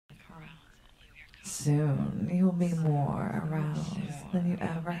Soon you'll be more aroused than you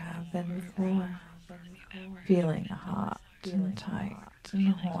ever have been before, feeling hot and tight and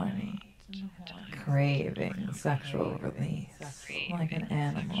horny, craving sexual release like an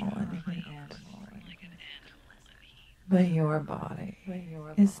animal in heat. But your body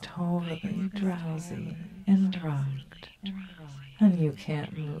is totally drowsy and drugged, and you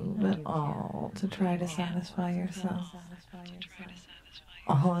can't move at all to try to satisfy yourself.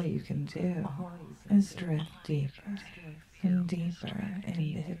 All you can do is drift deeper and deeper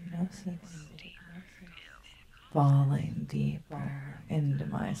into hypnosis, falling deeper into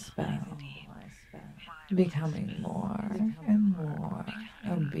my spell, becoming more and more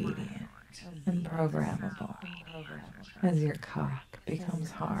obedient and programmable as your cock becomes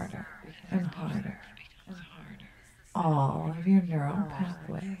harder and harder. All of your neural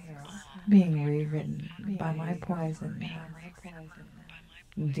pathways being rewritten by my poison now,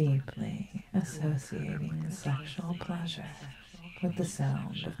 deeply associating sexual pleasure with the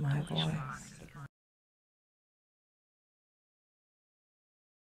sound of my voice.